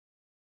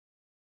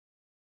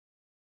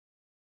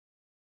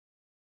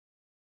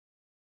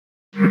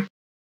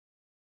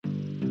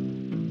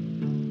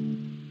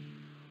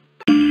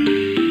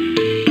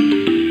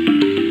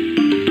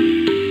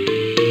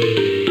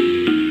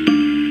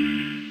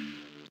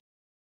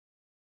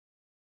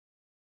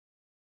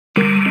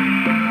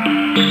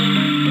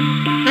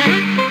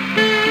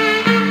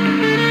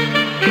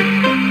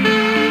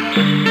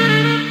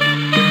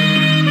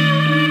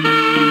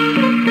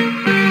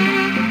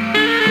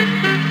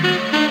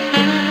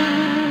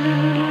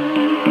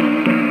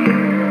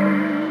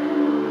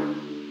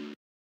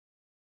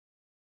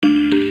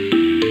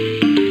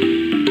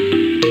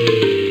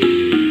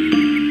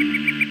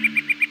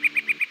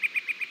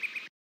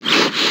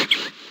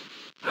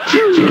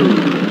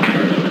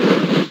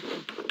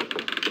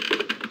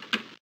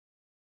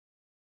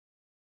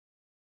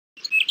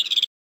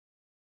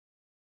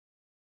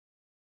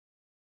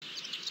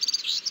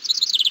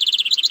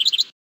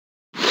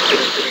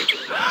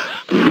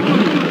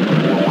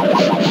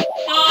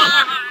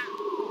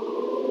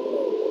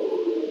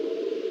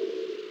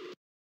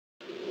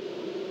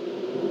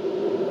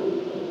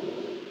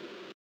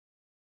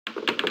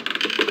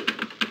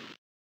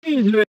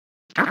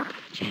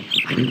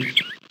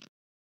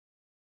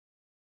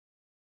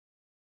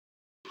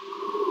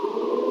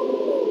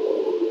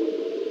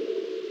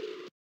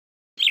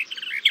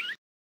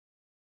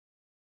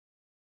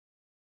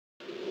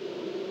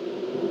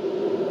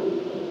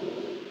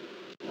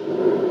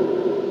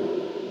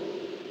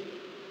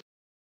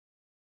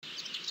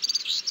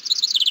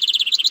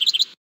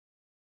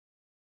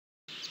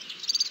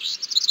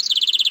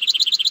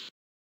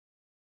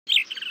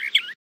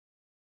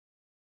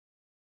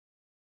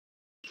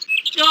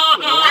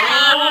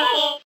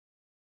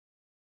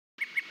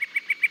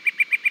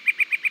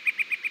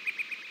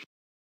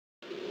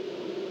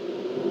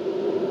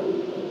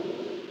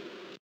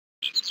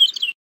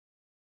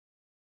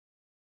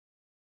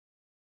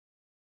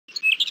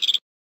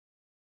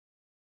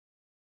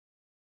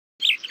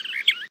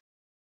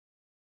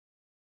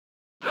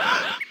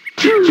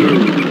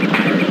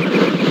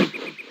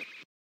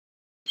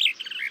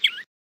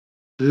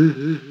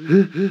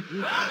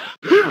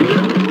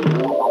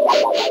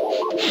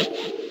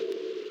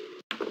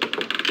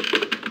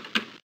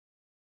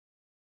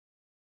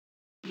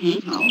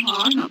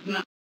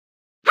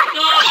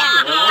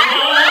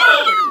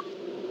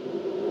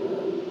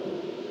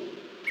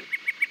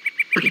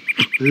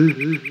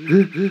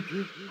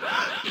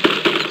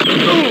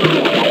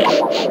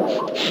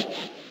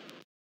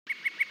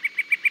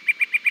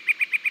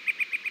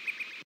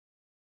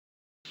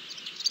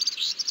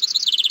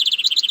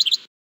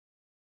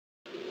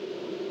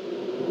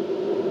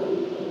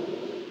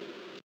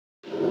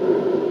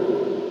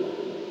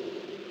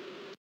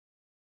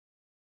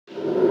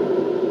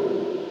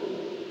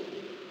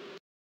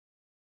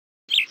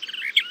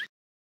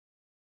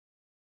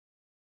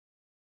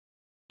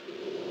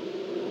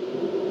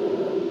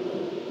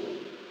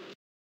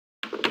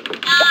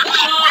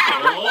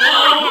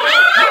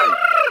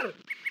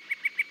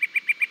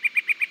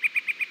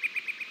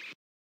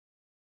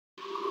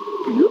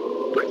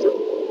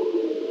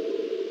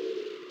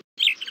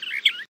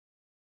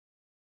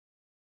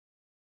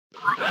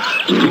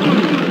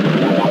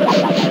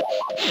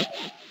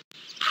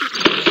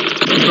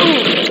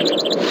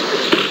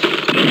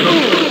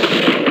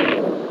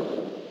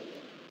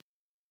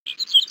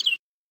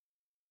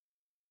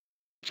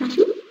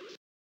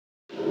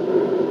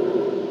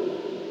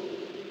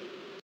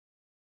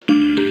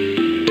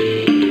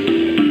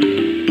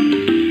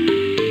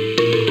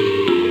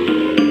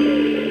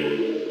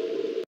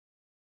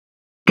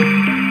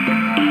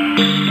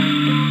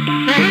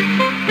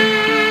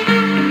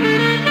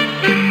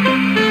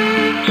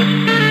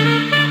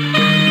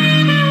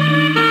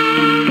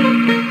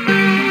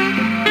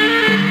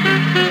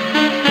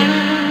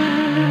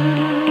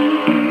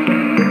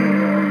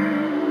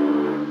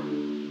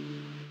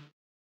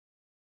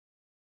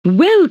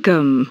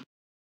Welcome.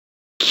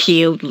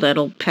 Cute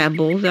little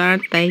pebbles,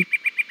 aren't they?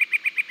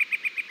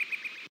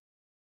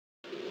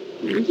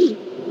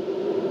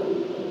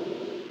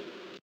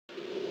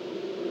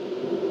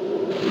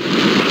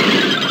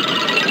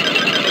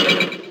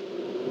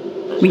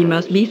 We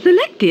must be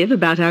selective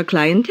about our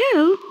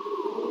clientele.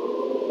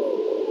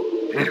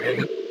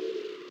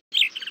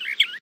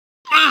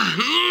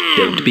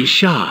 Don't be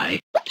shy.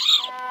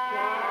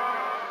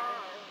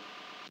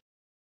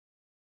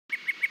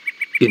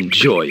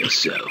 Enjoy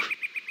yourself.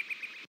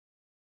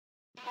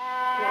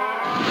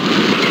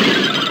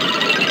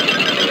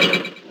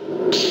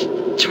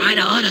 Try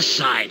the other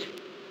side.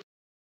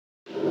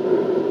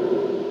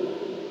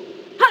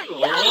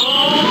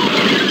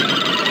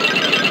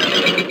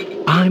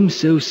 I'm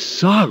so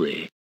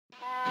sorry.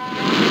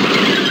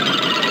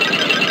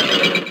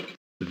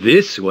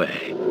 This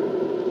way.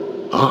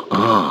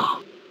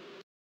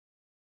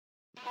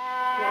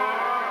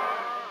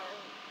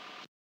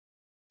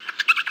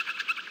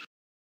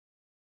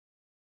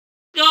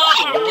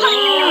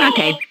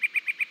 Okay.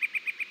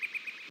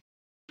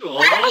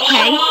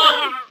 Okay.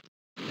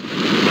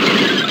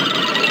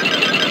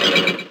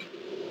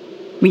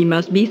 We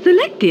must be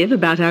selective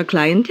about our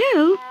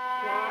clientele.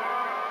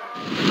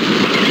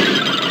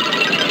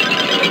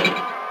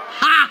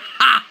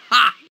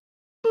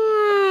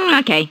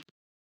 Okay.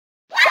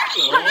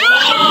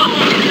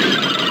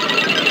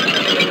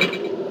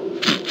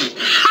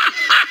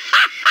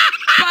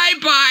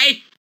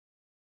 Bye-bye.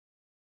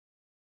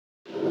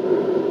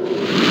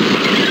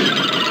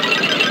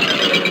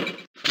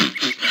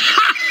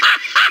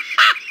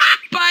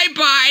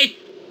 Bye-bye.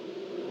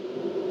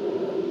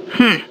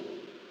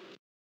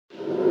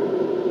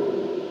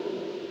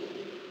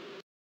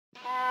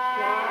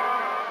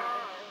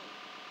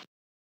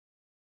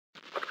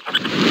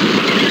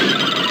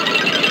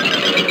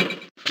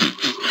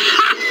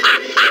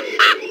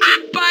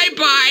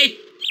 Bye-bye.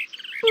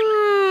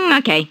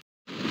 Okay.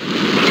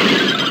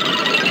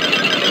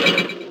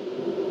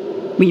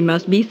 We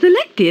must be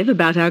selective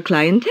about our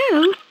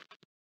clientele.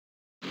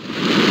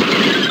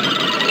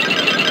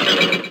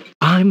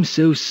 I'm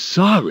so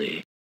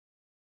sorry.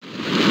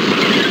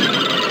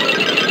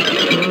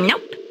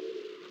 Nope.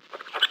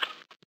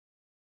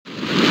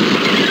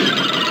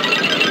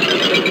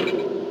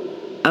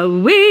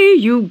 Away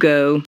you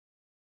go.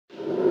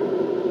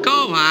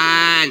 Go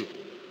on.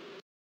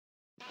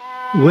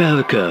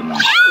 Welcome.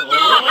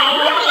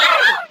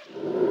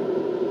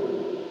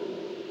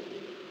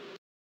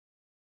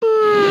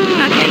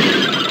 Okay.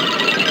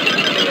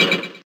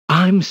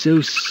 I'm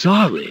so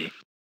sorry.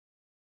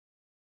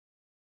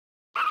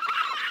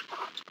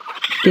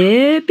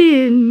 Step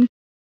in.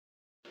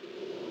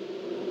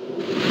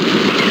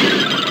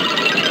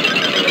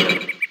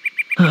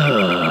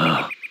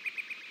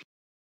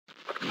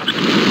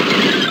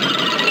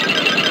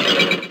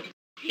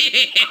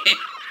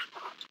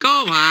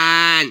 Go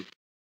on.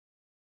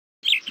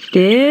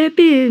 Step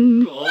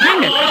in.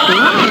 Kinda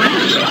slow.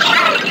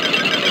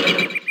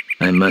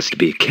 I must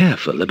be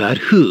careful about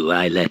who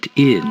I let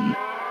in.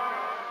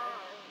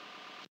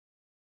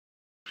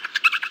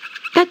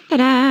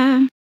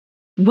 Ta-da!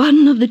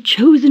 One of the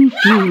chosen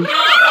few.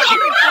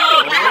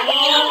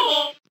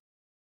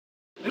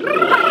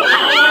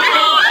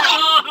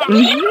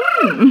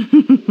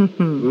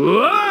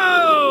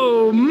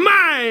 Whoa!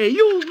 My!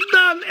 You've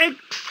done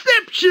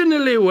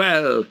exceptionally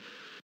well.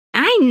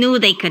 I knew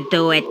they could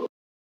do it.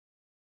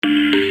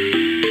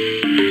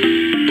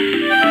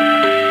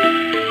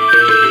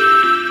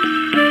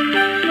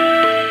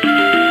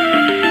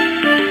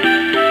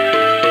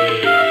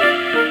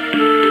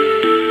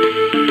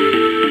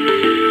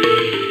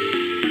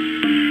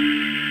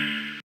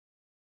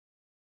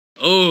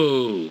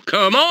 Oh,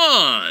 come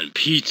on,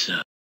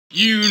 pizza.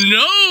 You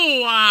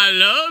know I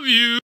love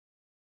you.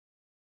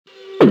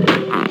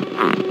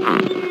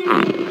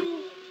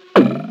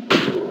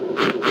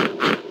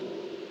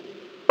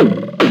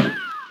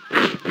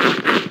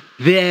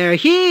 They're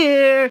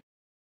here.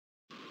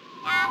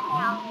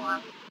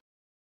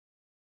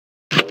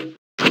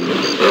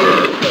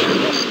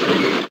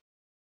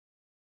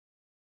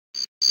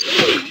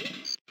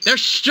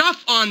 There's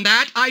stuff on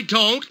that I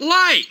don't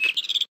like.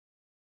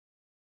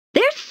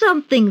 There's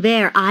something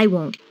there I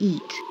won't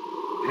eat.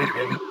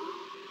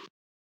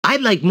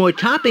 I'd like more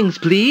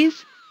toppings,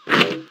 please.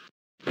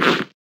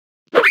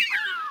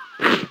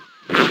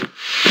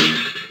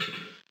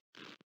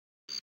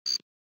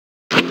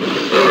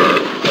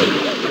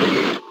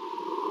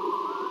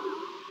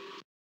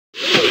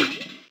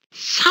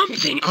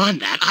 Something on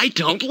that I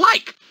don't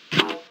like.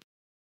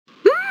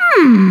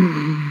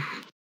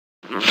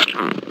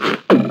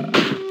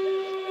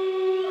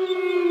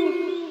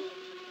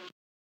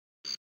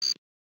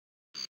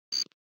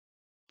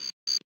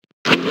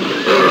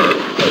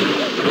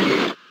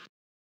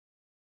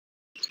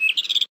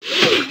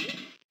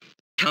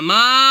 Come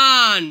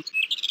on!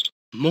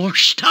 More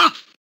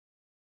stuff!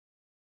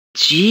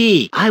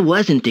 Gee, I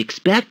wasn't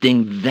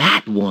expecting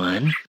that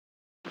one.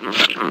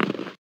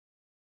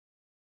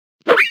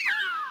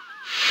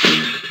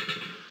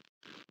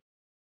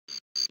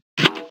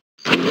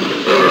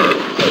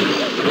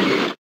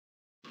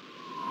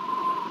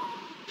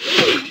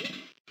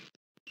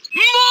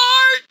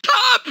 More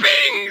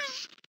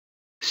toppings!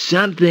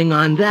 Something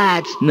on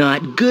that's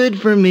not good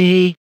for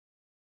me.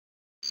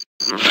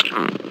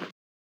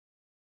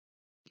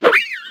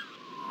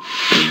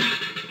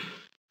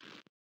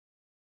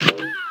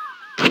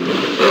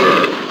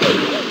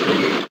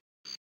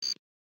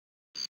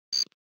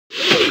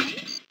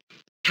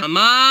 Come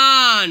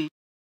on!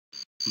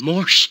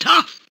 More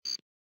stuff!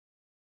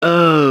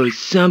 Oh,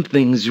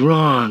 something's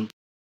wrong.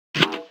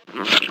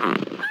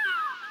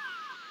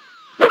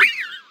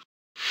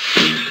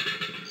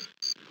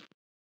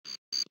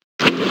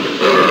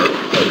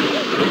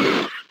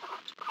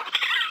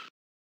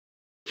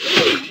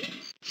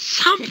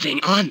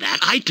 Something on that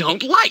I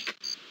don't like.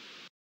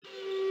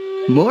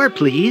 More,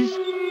 please.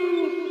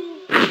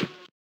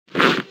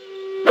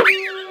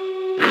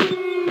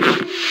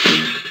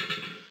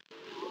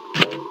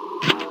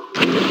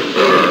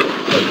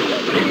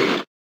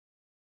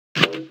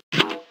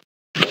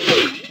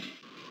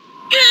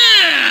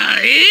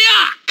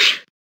 Yuck!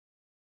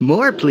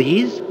 More,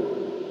 please.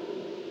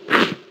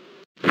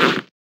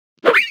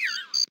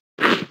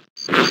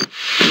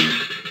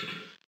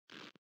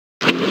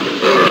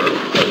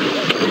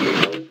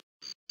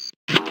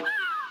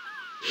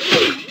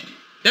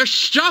 There's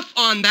stuff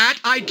on that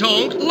I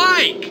don't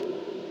like.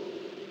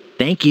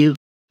 Thank you.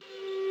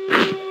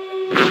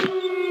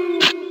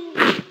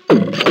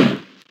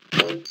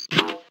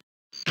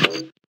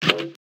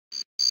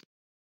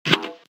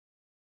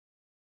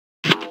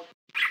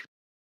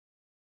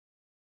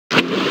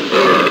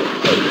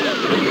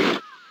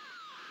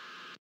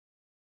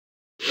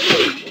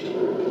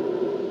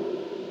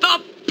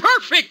 The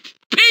perfect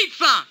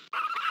pizza!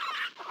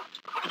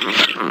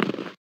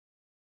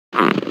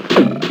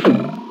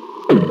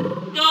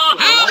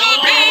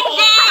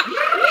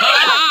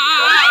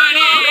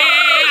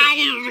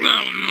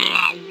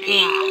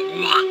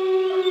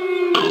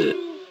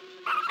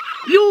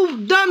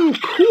 You've done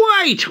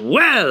quite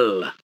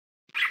well.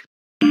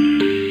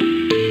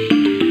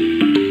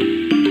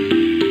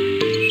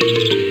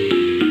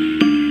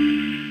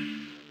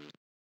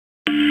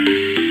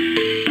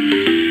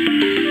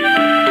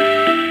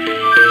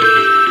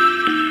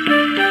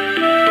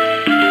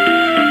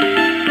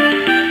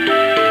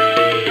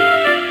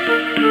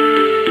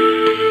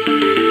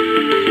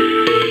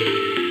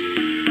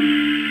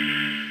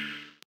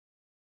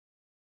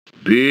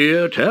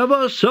 spirit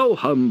ever so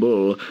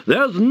humble,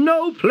 there's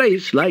no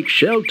place like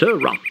Shelter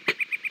Rock.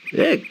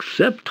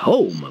 Except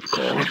home, of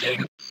course.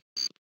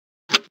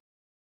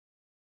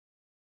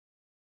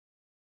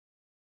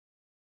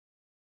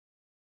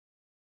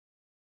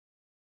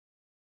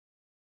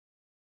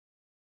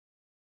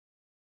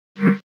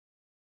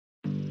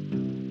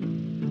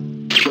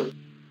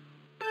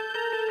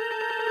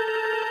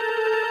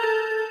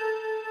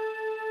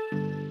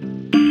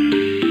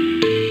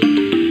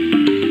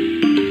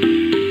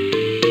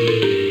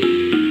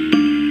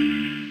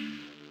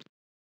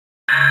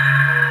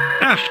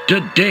 After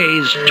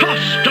days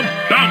tossed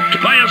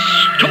about by a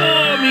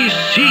stormy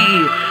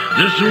sea,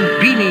 the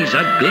Zoombinis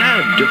are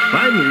glad to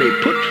finally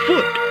put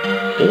foot,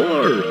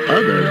 or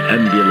other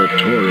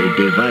ambulatory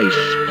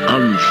device,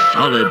 on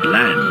solid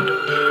land.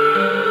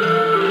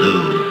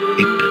 Though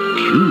a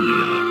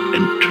peculiar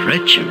and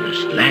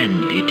treacherous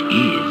land it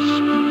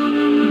is.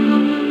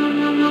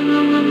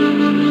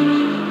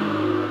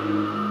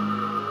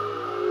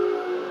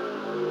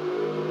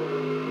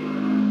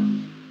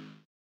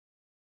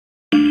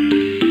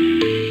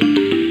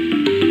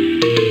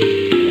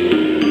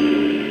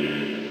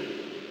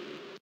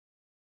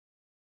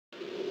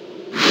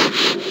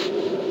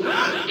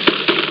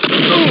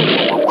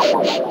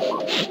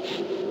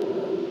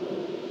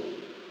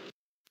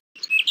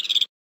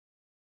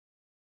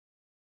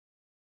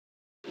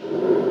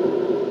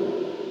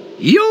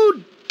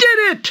 You did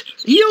it!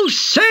 You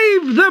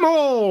saved them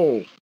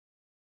all!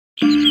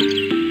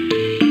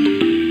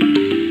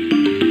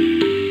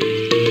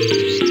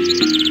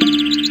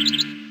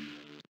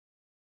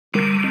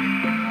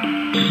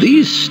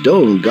 These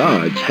stone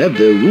guards have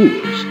their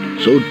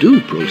rules, so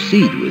do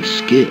proceed with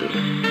skill.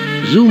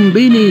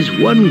 Zoombinis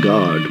one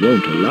guard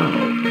won't allow,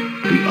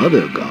 the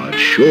other guard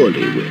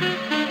surely will.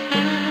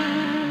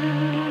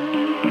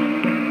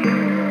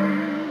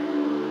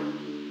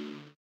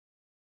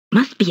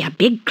 Must be a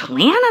big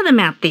clan of them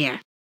out there.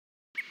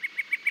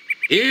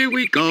 Here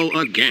we go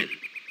again.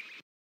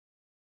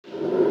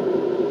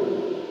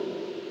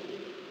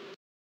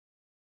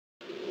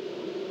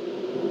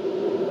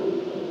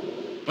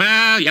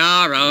 Well,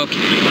 you're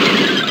okay.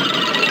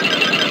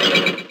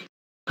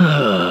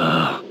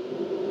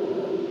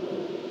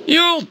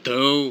 You'll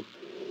do.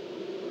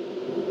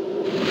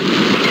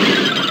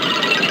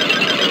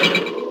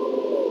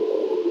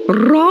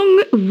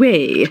 Wrong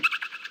way.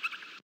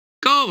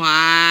 Go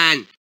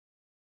on.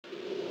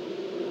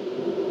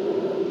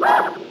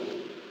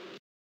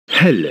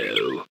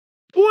 Hello.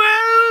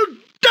 Well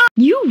done!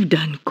 You've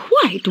done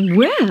quite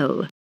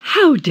well.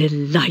 How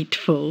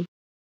delightful.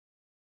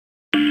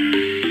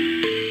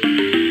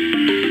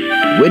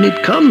 When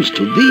it comes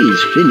to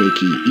these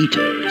finicky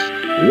eaters,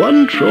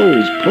 one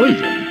troll's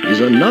poison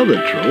is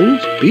another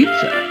troll's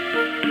pizza.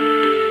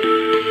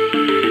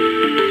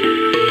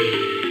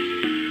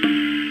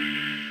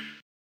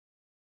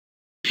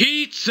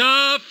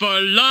 Pizza for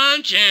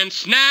lunch and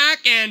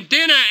snack and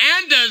dinner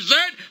and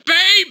dessert,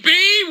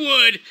 baby,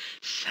 would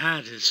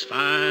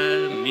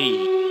satisfy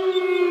me.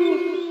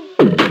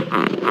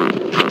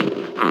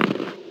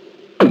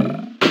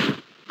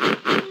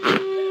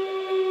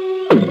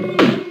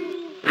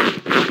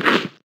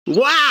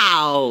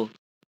 Wow!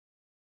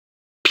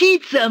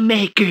 Pizza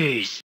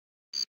makers!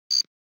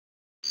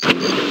 More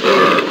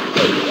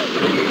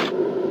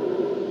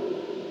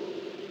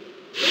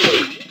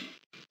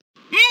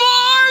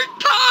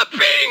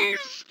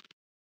toppings!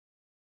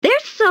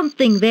 There's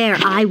something there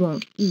I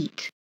won't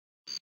eat.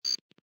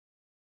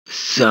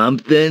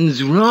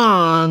 Something's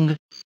wrong.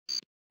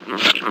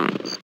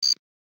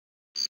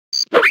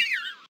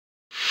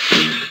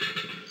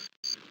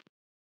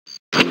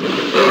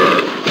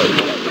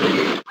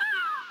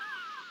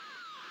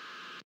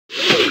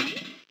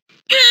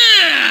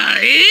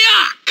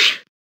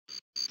 Yuck!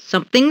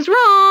 Something's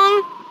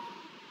wrong.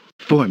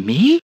 For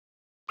me?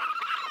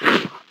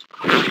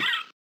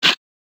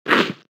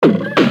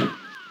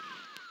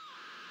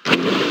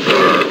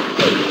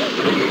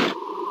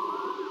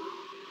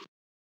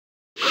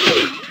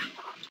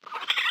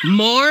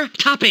 More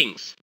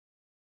toppings.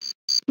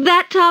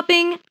 That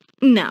topping?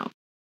 No.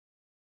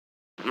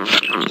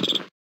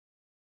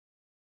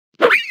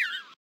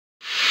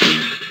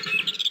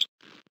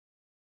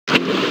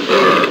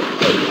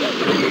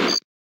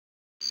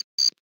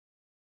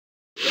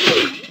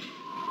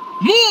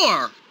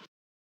 More!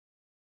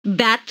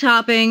 That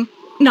topping?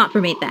 Not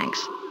for me,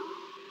 thanks.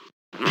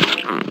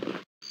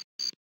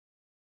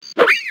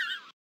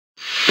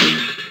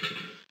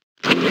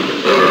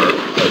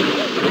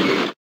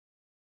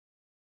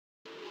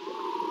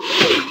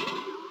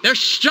 There's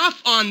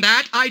stuff on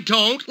that I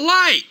don't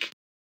like.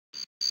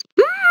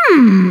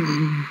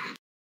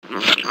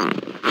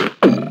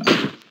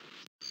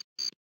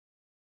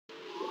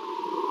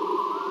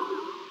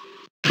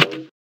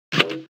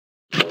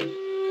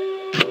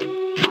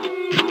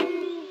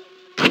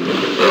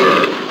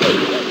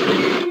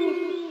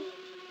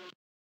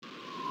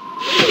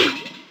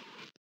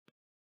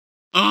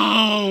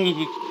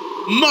 Oh,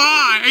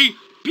 my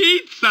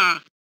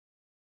pizza!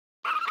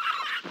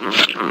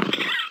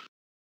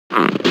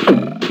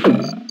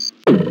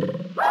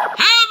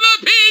 Have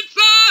a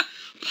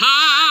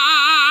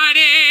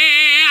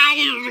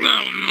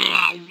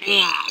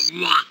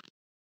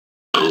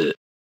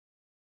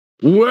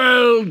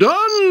Well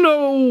done,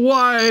 O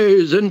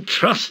wise and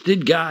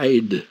trusted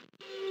guide.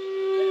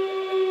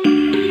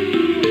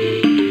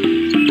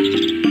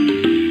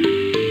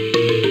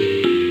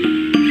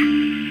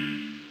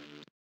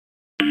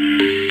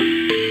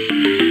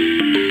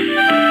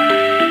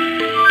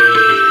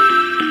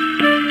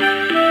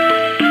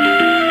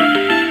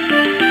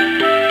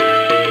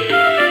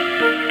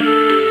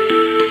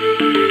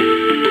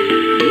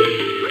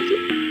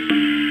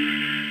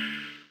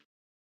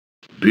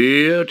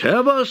 Be it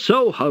ever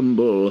so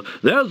humble,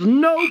 there's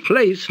no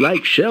place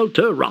like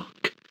Shelter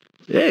Rock.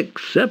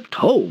 Except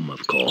home,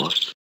 of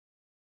course.